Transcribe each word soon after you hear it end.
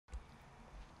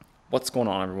What's going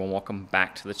on, everyone? Welcome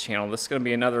back to the channel. This is going to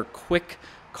be another quick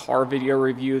car video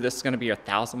review. This is going to be a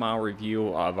 1,000-mile review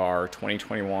of our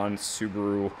 2021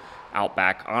 Subaru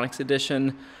Outback Onyx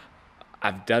Edition.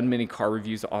 I've done many car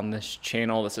reviews on this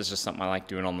channel. This is just something I like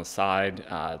doing on the side.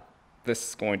 This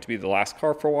is going to be the last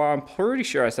car for a while. I'm pretty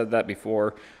sure I said that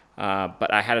before,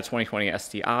 but I had a 2020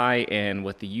 STI, and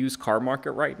with the used car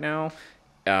market right now,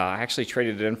 I actually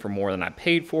traded it in for more than I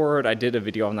paid for it. I did a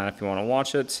video on that if you want to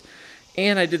watch it.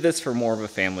 And I did this for more of a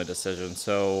family decision,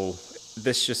 so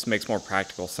this just makes more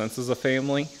practical sense as a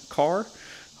family car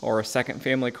or a second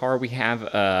family car. We have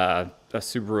a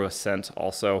Subaru Ascent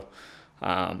also,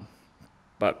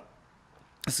 but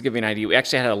this to give you an idea. We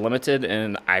actually had a Limited,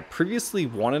 and I previously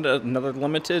wanted another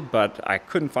Limited, but I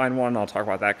couldn't find one. I'll talk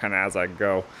about that kind of as I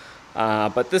go.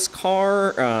 But this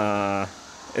car,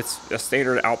 it's a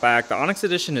standard Outback. The Onyx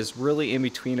Edition is really in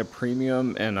between a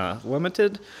premium and a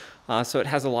Limited. So it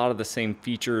has a lot of the same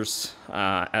features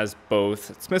as both.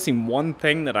 It's missing one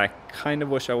thing that I kind of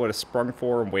wish I would have sprung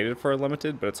for and waited for a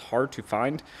Limited, but it's hard to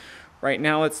find. Right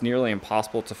now it's nearly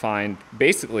impossible to find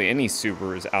basically any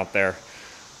Subarus out there.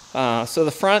 So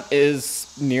the front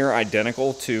is near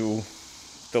identical to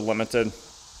the Limited.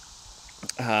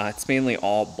 It's mainly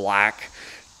all black.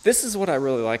 This is what I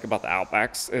really like about the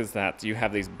Outbacks, is that you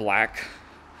have these blacked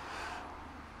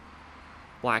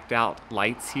out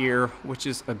lights here, which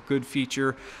is a good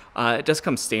feature. It does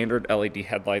come standard LED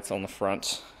headlights on the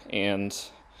front and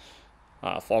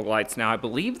fog lights. Now I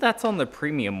believe that's on the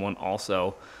premium one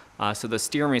also. So the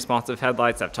steering responsive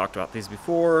headlights, I've talked about these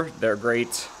before. They're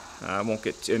great. I won't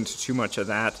get into too much of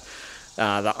that.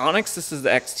 The Onyx, this is the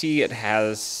XT. It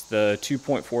has the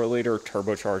 2.4 liter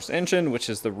turbocharged engine, which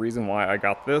is the reason why I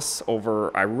got this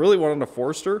over. I really wanted a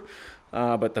Forester,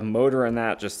 but the motor in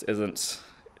that just isn't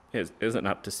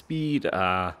up to speed.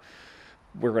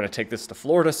 We're going to take this to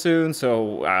Florida soon,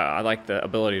 so I like the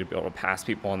ability to be able to pass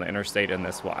people on the interstate, and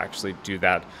this will actually do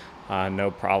that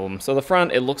no problem. So the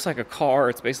front, it looks like a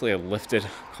car. It's basically a lifted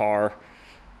car.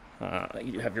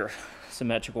 You have your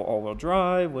symmetrical all-wheel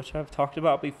drive, which I've talked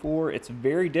about before. It's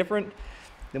very different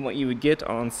than what you would get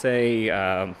on, say,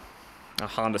 a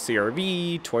Honda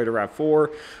CR-V, Toyota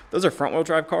RAV4. Those are front-wheel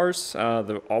drive cars.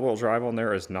 The all-wheel drive on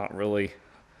there is not really,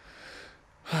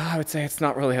 I would say it's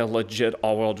not really a legit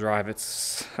all-wheel drive.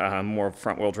 It's more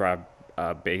front-wheel drive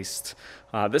based.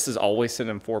 This is always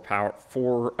sending power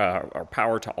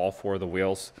to all four of the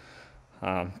wheels.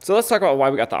 So let's talk about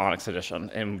why we got the Onyx Edition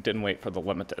and didn't wait for the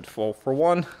Limited. Well, for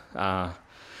one,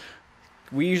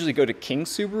 we usually go to King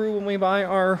Subaru when we buy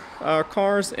our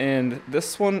cars, and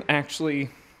this one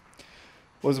actually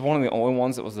was one of the only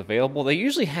ones that was available. They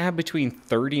usually have between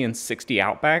 30 and 60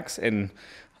 Outbacks, and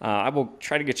I will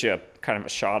try to get you kind of a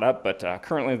shot up, but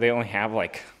currently they only have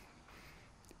like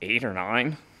 8 or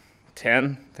 9,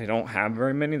 10. They don't have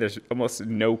very many. There's almost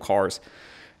no cars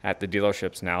at the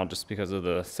dealerships now just because of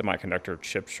the semiconductor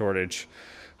chip shortage.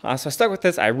 So I stuck with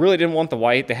this. I really didn't want the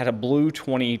white. They had a blue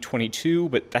 2022,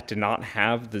 but that did not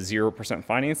have the 0%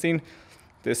 financing.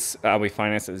 This we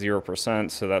financed at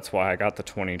 0%, so that's why I got the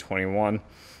 2021.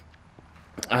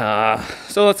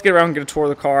 So let's get around and get a tour of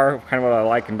the car, kind of what I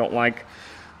like and don't like.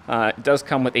 It does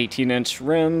come with 18-inch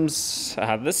rims.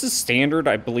 This is standard,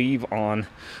 I believe, on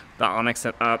the Onyx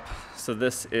and up. So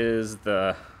this is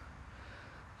the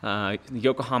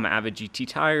Yokohama Avid GT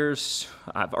tires.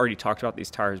 I've already talked about these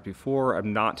tires before.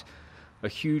 I'm not a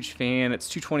huge fan. It's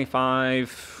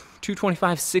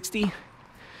 225/60. Let's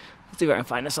see if I can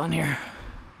find this on here.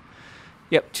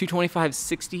 Yep,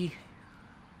 225/60.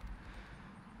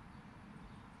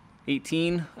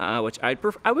 18, which I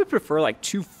would prefer like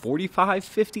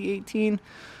 245/50/18,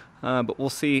 but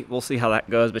we'll see how that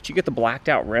goes. But you get the blacked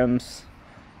out rims,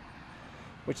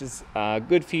 which is a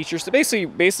good feature. So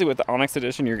basically with the Onyx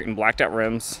Edition, you're getting blacked out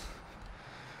rims,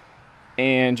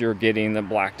 and you're getting the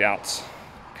blacked out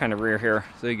kind of rear here.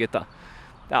 So you get the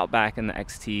Outback, and the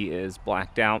XT is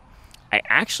blacked out. I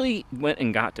actually went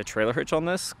and got the trailer hitch on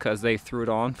this because they threw it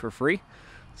on for free.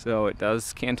 So it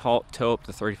can tow up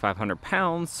to 3,500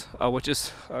 pounds, which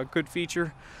is a good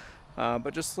feature.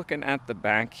 But just looking at the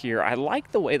back here, I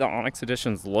like the way the Onyx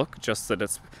Editions look, just that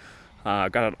it's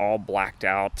got it all blacked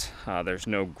out. There's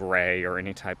no gray or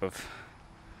anything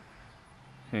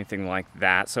like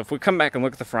that. So if we come back and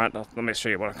look at the front, let me show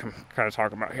you what I'm kind of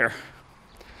talking about here.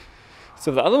 So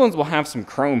the other ones will have some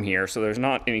chrome here, so there's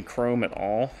not any chrome at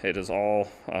all. It is all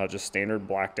just standard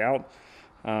blacked out,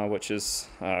 which is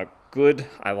good.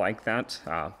 I like that.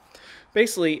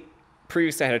 Basically,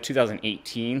 previously I had a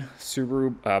 2018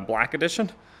 Subaru Black Edition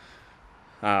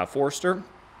Forester.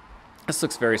 This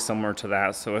looks very similar to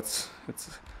that, so it's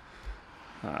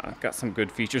Got some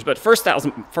good features, but first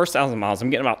thousand miles, I'm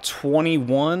getting about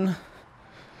 21.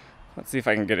 Let's see if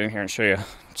I can get in here and show you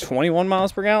 21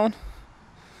 miles per gallon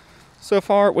so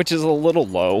far, which is a little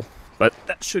low, but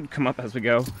that should come up as we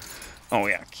go. Oh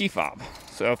yeah, key fob.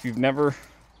 So if you've never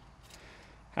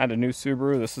had a new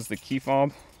Subaru, this is the key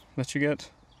fob that you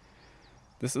get.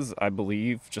 This is, I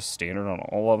believe, just standard on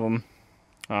all of them.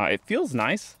 It feels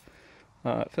nice.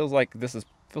 It feels like this is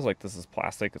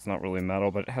plastic. It's not really metal,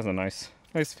 but it has a nice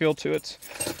feel to it.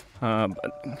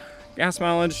 But gas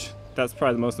mileage, that's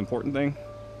probably the most important thing,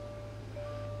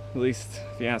 at least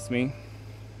if you ask me.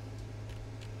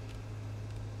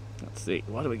 Let's see,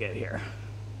 what do we get here?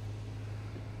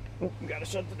 Oh, we gotta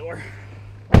shut the door.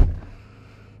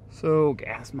 So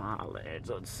gas mileage,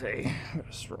 let's see. I'm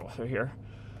gonna scroll through here.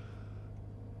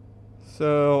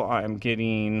 So I'm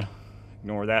getting,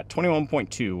 ignore that,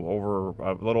 21.2 over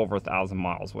a little over 1,000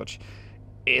 miles, which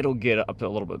it'll get up to a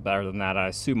little bit better than that. I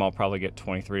assume I'll probably get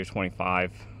 23 to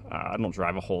 25. I don't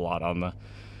drive a whole lot on the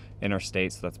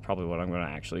interstate, so that's probably what I'm going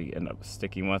to actually end up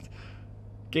sticking with.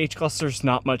 Gauge cluster's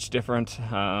not much different.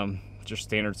 Just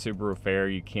standard Subaru fare.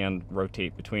 You can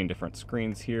rotate between different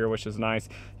screens here, which is nice.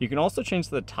 You can also change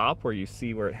the top where you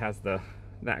see where it has the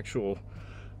actual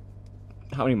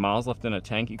how many miles left in a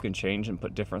tank. You can change and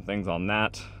put different things on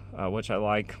that, which I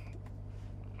like.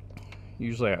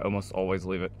 Usually I almost always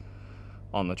leave it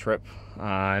on the trip.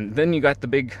 And then you got the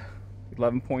big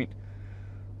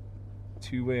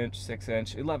 11.2 inch, 6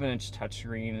 inch, 11 inch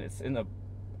touchscreen. It's in the,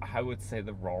 I would say,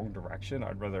 the wrong direction.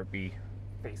 I'd rather it be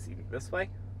facing this way.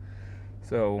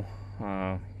 So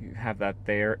you have that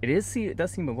there. It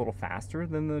does seem a little faster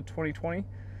than the 2020,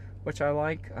 which I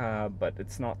like, but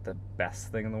it's not the best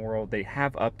thing in the world. They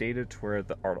have updated to where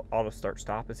the auto start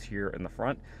stop is here in the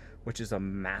front, which is a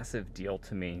massive deal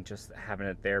to me. Just having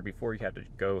it there, before you had to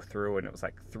go through, and it was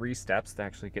like 3 steps to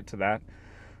actually get to that.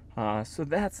 So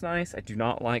that's nice. I do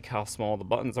not like how small the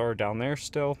buttons are down there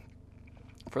still.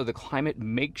 For the climate,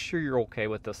 make sure you're okay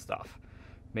with this stuff.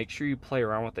 Make sure you play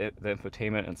around with the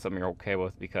infotainment and something you're okay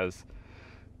with, because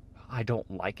I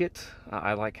don't like it.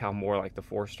 I like how more like the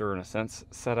Forester in a sense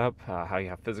set up, how you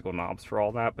have physical knobs for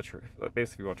all that, but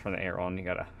basically you want to turn the air on, you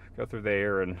gotta go through the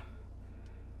air and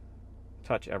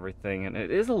touch everything, and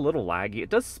it is a little laggy. It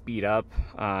does speed up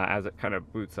as it kind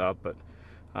of boots up, but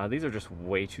these are just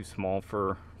way too small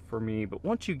for me. But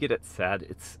once you get it set,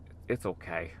 it's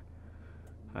okay.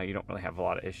 You don't really have a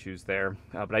lot of issues there,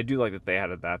 but I do like that they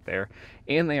added that there,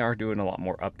 and they are doing a lot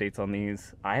more updates on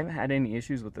these. I haven't had any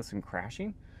issues with this in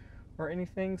crashing or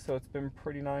anything, so it's been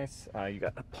pretty nice. You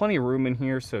got plenty of room in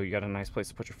here, so you got a nice place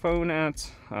to put your phone at.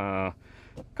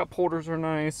 Cup holders are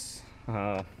nice.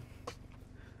 We'll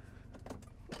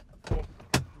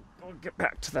get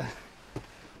back to the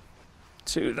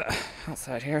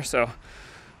outside here. So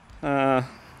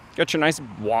got your nice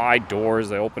wide doors.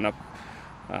 They open up,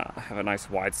 have a nice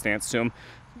wide stance to them.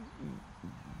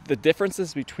 The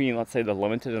differences between, let's say, the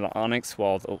Limited and the Onyx,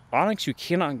 well, the Onyx you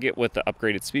cannot get with the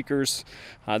upgraded speakers.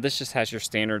 This just has your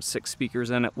standard 6 speakers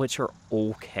in it, which are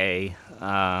okay.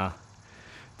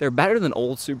 They're better than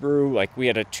old Subaru. Like, we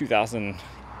had a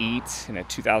 2008 and a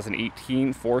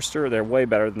 2018 Forester. They're way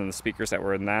better than the speakers that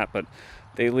were in that, but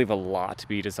they leave a lot to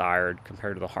be desired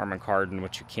compared to the Harman Kardon,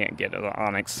 which you can't get in the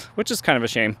Onyx, which is kind of a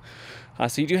shame.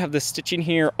 So you do have this stitching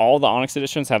here. All the Onyx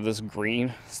editions have this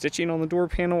green stitching on the door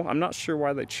panel. I'm not sure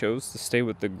why they chose to stay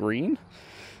with the green.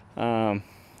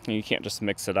 You can't just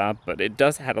mix it up, but it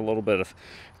does add a little bit of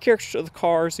character to the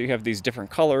car. So you have these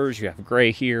different colors. You have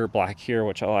gray here, black here,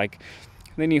 which I like.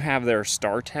 And then you have their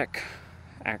StarTech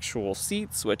actual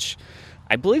seats, which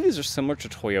I believe these are similar to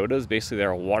Toyota's. Basically,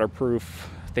 they're waterproof.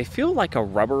 They feel like a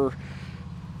rubber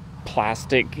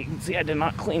plastic. You can see I did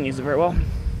not clean these very well.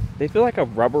 They feel like a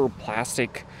rubber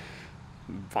plastic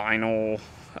vinyl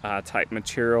type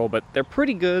material, but they're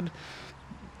pretty good.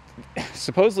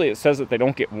 Supposedly it says that they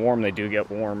don't get warm. They do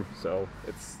get warm, so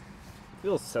it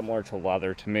feels similar to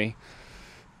leather to me.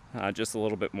 Just a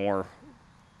little bit more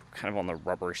kind of on the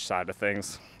rubberish side of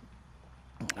things.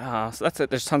 So that's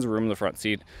it. There's tons of room in the front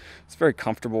seat. It's very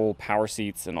comfortable, power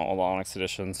seats in all the Onyx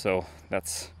editions, so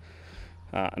that's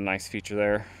a nice feature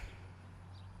there.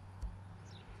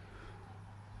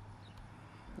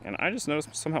 And I just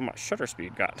noticed somehow my shutter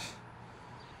speed got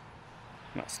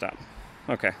not stopped.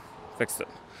 Okay, fixed it.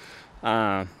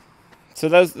 So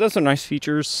those are nice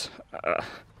features.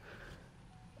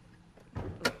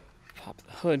 Pop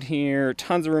the hood here.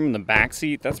 Tons of room in the back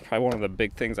seat. That's probably one of the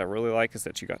big things I really like, is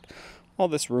that you got all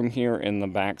this room here in the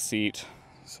back seat.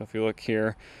 So if you look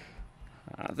here,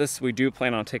 this we do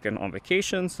plan on taking on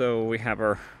vacation, so we have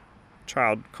our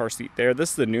child car seat there.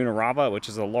 This is the Nunarava, which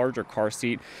is a larger car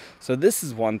seat. So this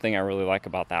is one thing I really like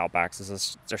about the Outbacks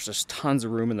is there's just tons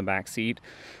of room in the back seat.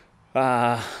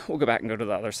 We'll go back and go to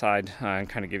the other side and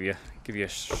kind of give you a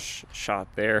shot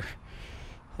there.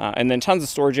 And then tons of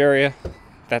storage area.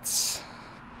 That's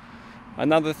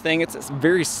another thing. It's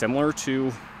very similar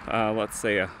to, let's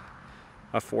say, a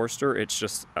Forester. It's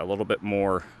just a little bit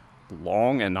more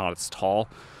long and not as tall.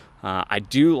 I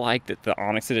do like that the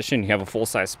Onyx edition, you have a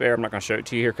full-size spare. I'm not going to show it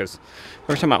to you here because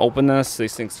every time I open this,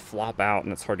 these things flop out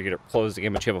and it's hard to get it closed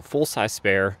again. But you have a full-size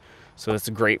spare, so it's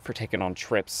great for taking on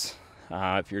trips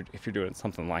if you're doing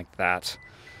something like that.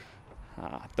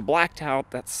 The blacked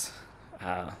out, that's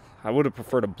I would have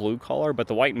preferred a blue color, but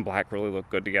the white and black really look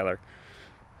good together.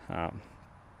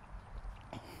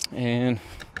 And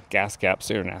gas cap,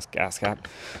 Subaru gas cap.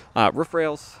 Roof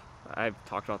rails, I've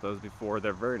talked about those before.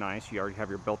 They're very nice. You already have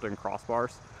your built-in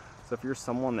crossbars. So if you're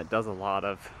someone that does a lot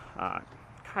of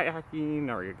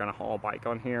kayaking or you're gonna haul a bike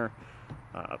on here,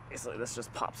 basically this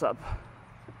just pops up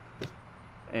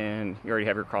and you already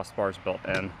have your crossbars built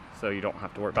in. So you don't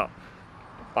have to worry about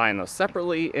buying those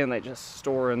separately, and they just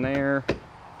store in there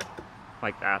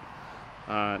like that.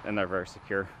 And they're very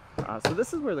secure. So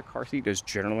this is where the car seat is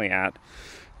generally at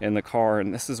in the car,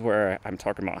 and this is where I'm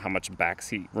talking about how much back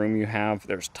seat room you have.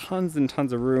 There's tons and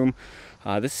tons of room.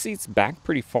 This seat's back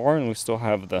pretty far, and we still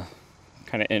have the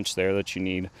kind of inch there that you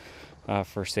need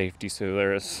for safety. So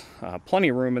there's plenty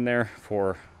of room in there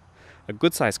for a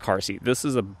good sized car seat. This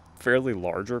is a fairly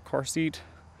larger car seat.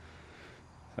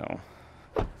 So,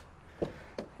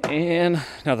 and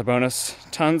another bonus,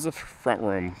 tons of front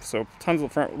room. So tons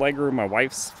of front leg room. My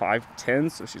wife's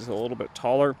 5'10", so she's a little bit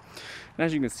taller. And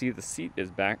as you can see, the seat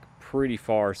is back pretty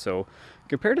far. So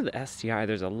compared to the STI,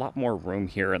 there's a lot more room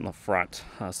here in the front.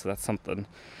 So that's something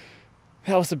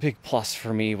that was a big plus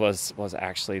for me, was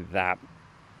actually that.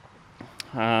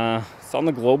 It's on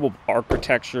the global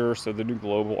architecture, so the new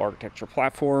global architecture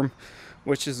platform,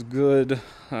 which is good.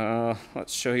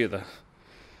 Let's show you the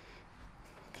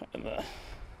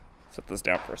set this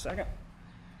down for a second.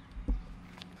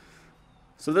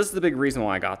 So this is the big reason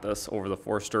why I got this over the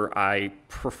Forester. I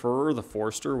prefer the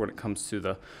Forester when it comes to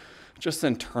the just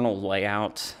internal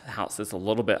layout. The house is a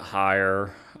little bit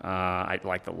higher. I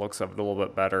like the looks of it a little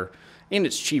bit better, and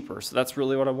it's cheaper. So that's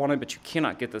really what I wanted, but you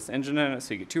cannot get this engine in it.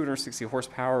 So you get 260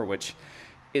 horsepower, which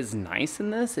is nice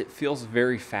in this. It feels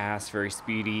very fast, very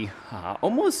speedy,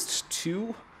 almost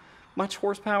too much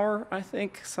horsepower, I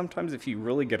think. Sometimes if you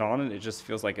really get on it, it just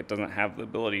feels like it doesn't have the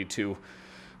ability to.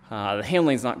 The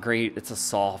handling's not great. It's a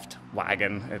soft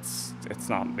wagon. It's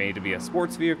not made to be a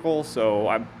sports vehicle, so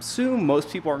I assume most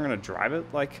people aren't going to drive it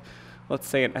like, let's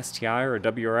say, an STI or a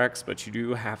WRX, but you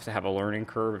do have to have a learning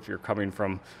curve if you're coming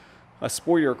from a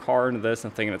sportier car into this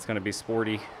and thinking it's going to be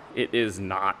sporty. It is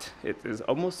not. It is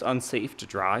almost unsafe to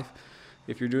drive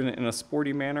if you're doing it in a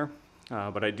sporty manner,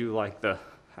 but I do like the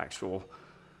actual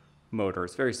motor.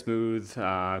 It's very smooth,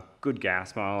 good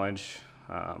gas mileage.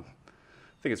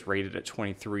 I think it's rated at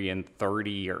 23 and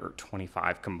 30 or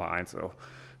 25 combined, so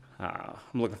I'm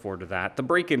looking forward to that. The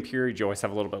break-in period, you always have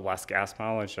a little bit less gas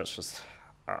mileage. That's just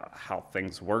how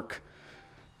things work.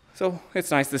 So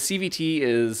it's nice. The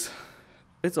CVT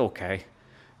it's okay.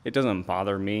 It doesn't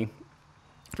bother me.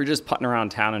 If you're just putting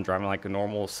around town and driving like a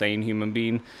normal, sane human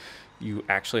being, you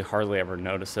actually hardly ever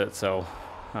notice it. So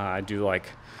I do like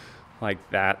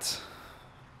that.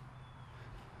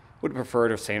 Would prefer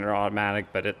to standard automatic,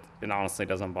 but it honestly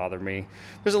doesn't bother me.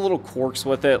 There's a little quirks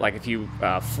with it, like if you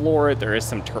floor it, there is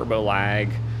some turbo lag,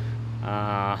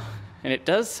 and it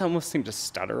does almost seem to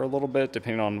stutter a little bit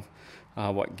depending on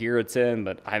what gear it's in,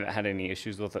 but I haven't had any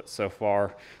issues with it so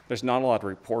far. There's not a lot of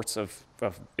reports of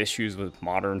issues with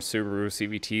modern Subaru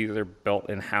CVT. They're built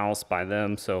in-house by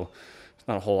them, so there's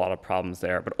not a whole lot of problems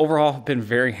there. But overall, I've been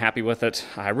very happy with it.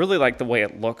 I really like the way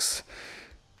it looks,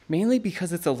 mainly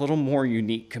because it's a little more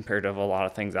unique compared to a lot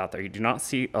of things out there. You do not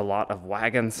see a lot of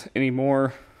wagons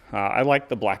anymore. I like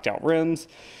the blacked out rims,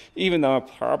 even though I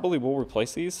probably will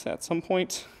replace these at some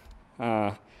point.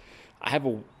 I have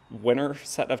a winter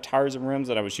set of tires and rims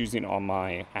that I was using on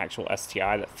my actual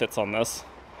STI that fits on this.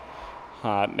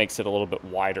 It makes it a little bit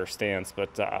wider stance,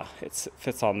 but it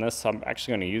fits on this, so I'm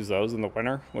actually going to use those in the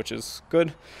winter, which is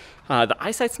good. The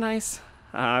eyesight's nice.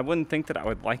 I wouldn't think that I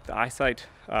would like the eyesight,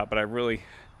 but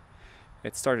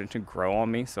it's starting to grow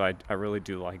on me, so I really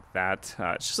do like that.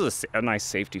 It's just a nice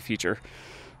safety feature.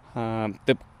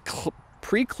 The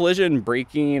pre-collision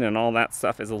braking and all that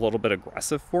stuff is a little bit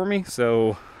aggressive for me,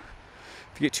 so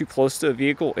if you get too close to a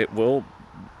vehicle, it will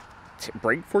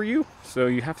brake for you, so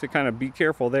you have to kind of be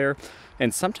careful there.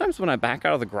 And sometimes when I back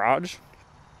out of the garage,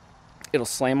 it'll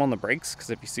slam on the brakes, because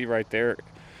if you see right there,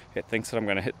 it thinks that I'm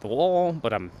going to hit the wall,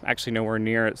 but I'm actually nowhere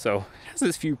near it. So it has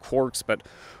a few quirks, but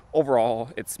overall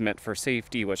it's meant for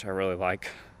safety, which I really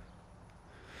like.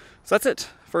 So that's it.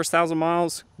 First 1,000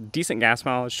 miles, decent gas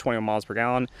mileage, 21 miles per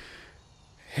gallon.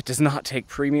 It does not take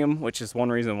premium, which is one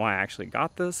reason why I actually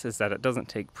got this, is that it doesn't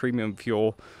take premium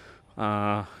fuel.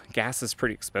 Gas is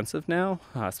pretty expensive now,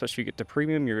 especially if you get to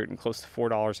premium, you're getting close to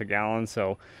 $4 a gallon.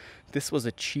 So this was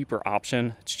a cheaper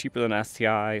option. It's cheaper than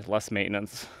STI, less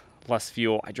maintenance, less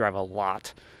fuel. I drive a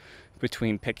lot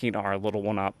between picking our little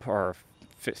one up, our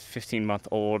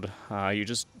 15-month-old. You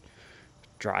just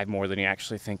drive more than you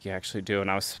actually think you actually do.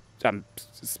 And I'm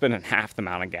spending half the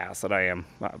amount of gas that I am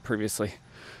previously.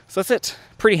 So that's it.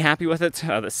 Pretty happy with it.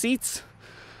 The seats,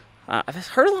 I've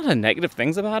heard a lot of negative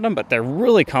things about them, but they're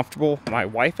really comfortable. My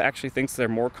wife actually thinks they're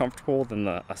more comfortable than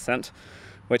the Ascent,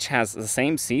 which has the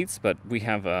same seats, but we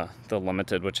have the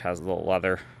Limited, which has the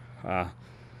leather.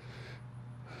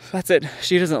 That's it.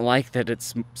 She doesn't like that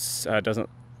it's doesn't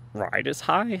ride as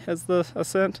high as the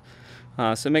Ascent.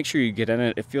 So make sure you get in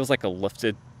it. It feels like a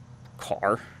lifted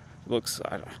car. It looks,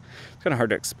 it's kind of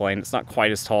hard to explain. It's not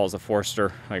quite as tall as a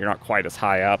Forester. You're not quite as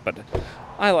high up, but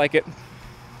I like it.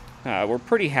 We're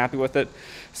pretty happy with it,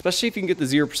 especially if you can get the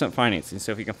 0% financing.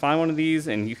 So if you can find one of these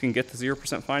and you can get the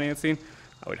 0% financing,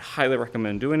 I would highly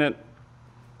recommend doing it.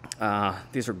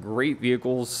 These are great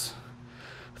vehicles.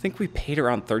 I think we paid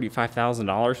around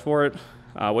 $35,000 for it,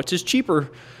 which is cheaper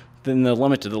than the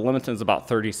Limited. The Limited is about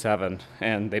 $37,000,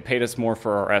 and they paid us more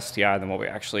for our STI than what we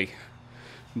actually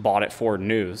bought it for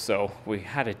new. So we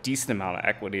had a decent amount of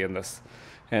equity in this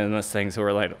thing, so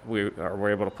we're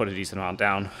able to put a decent amount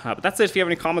down. But that's it. If you have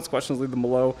any comments, questions, leave them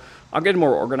below. I'll get a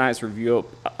more organized review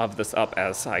of this up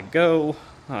as I go,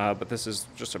 but this is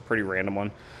just a pretty random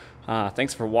one.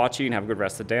 Thanks for watching. Have a good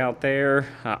rest of the day out there.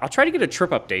 I'll try to get a trip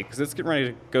update, because it's getting ready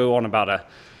to go on about a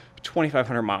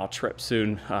 2,500 mile trip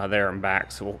soon, there and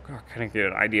back, so we'll kind of get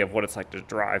an idea of what it's like to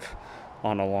drive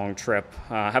on a long trip.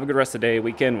 Have a good rest of the day,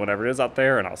 weekend, whatever it is out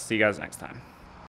there, and I'll see you guys next time.